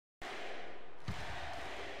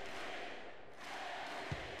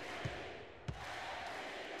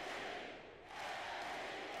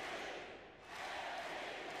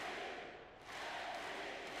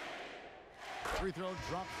Free throw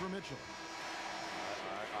dropped for Mitchell.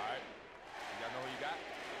 All right. You gotta know who you got.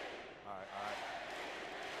 All right.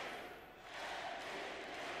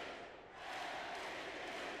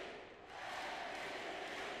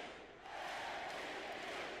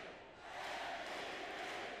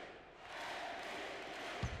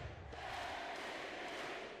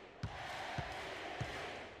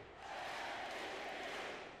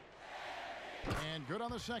 And good on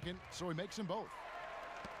the second, so he makes them both.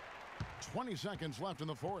 20 seconds left in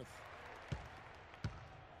the fourth.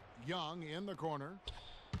 Young in the corner.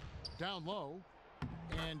 Down low.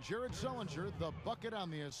 And Jared Sullinger, the bucket on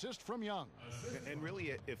the assist from Young. And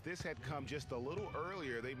really, if this had come just a little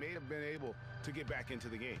earlier, they may have been able to get back into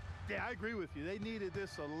the game. Yeah, I agree with you. They needed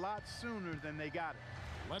this a lot sooner than they got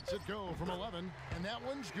it. Lets it go from 11, and that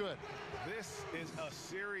one's good. This is a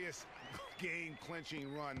serious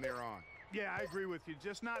game-clinching run they're on. Yeah, I agree with you.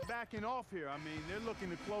 Just not backing off here. I mean, they're looking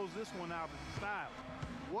to close this one out in style.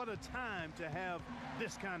 What a time to have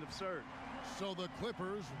this kind of serve. So the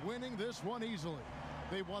Clippers winning this one easily.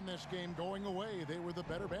 They won this game going away. They were the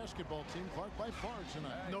better basketball team, Clark, by far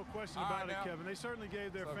tonight. No question about it, Kevin. They certainly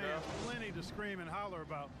gave their fans plenty to scream and holler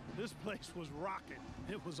about. This place was rocking.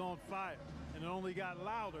 It was on fire. And it only got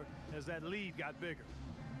louder as that lead got bigger.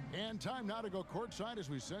 And time now to go courtside as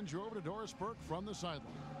we send you over to Doris Burke from the sideline.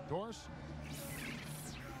 Doris?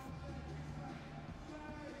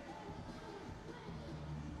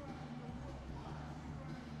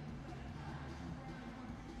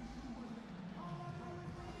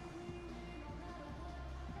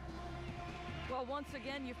 Well, once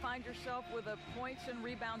again, you find yourself with a points and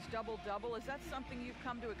rebounds double-double. Is that something you've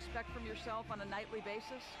come to expect from yourself on a nightly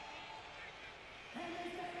basis? You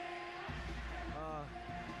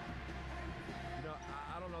know,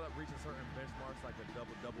 I don't know that reaching certain benchmarks like a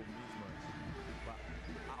double-double means much. But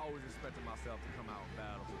I always expected myself to come out and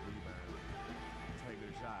battle for rebound, take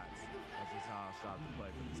good shots. That's just how I strive to play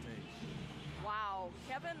for this team. Wow.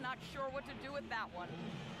 Kevin, not sure what to do with that one.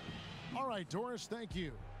 All right, Doris, thank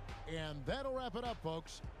you. And that'll wrap it up,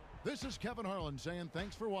 folks. This is Kevin Harlan saying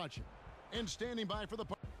thanks for watching. And standing by for the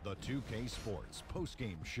 2K Sports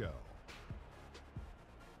postgame show.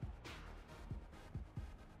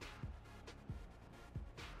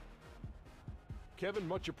 Kevin,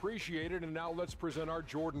 much appreciated, and now let's present our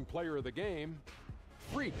Jordan Player of the Game,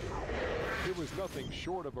 Freak. It was nothing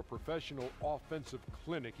short of a professional offensive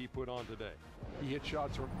clinic he put on today. He hit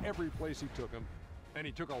shots from every place he took them, and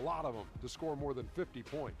he took a lot of them to score more than 50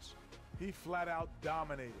 points. He flat out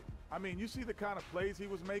dominated. I mean, you see the kind of plays he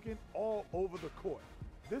was making all over the court.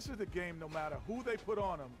 This is the game, no matter who they put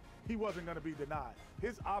on him, he wasn't going to be denied.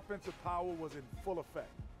 His offensive power was in full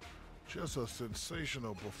effect. Just a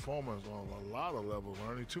sensational performance on a lot of levels,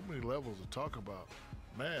 Ernie. Too many levels to talk about.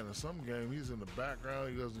 Man, in some game, he's in the background.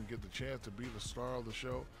 He doesn't get the chance to be the star of the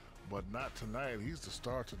show, but not tonight. He's the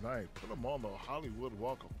star tonight. Put him on the Hollywood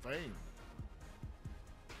Walk of Fame.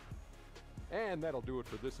 And that'll do it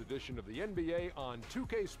for this edition of the NBA on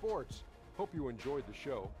 2K Sports. Hope you enjoyed the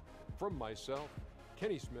show. From myself,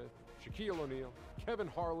 Kenny Smith, Shaquille O'Neal, Kevin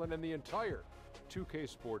Harlan, and the entire 2K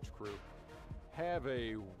Sports crew, have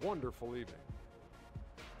a wonderful evening.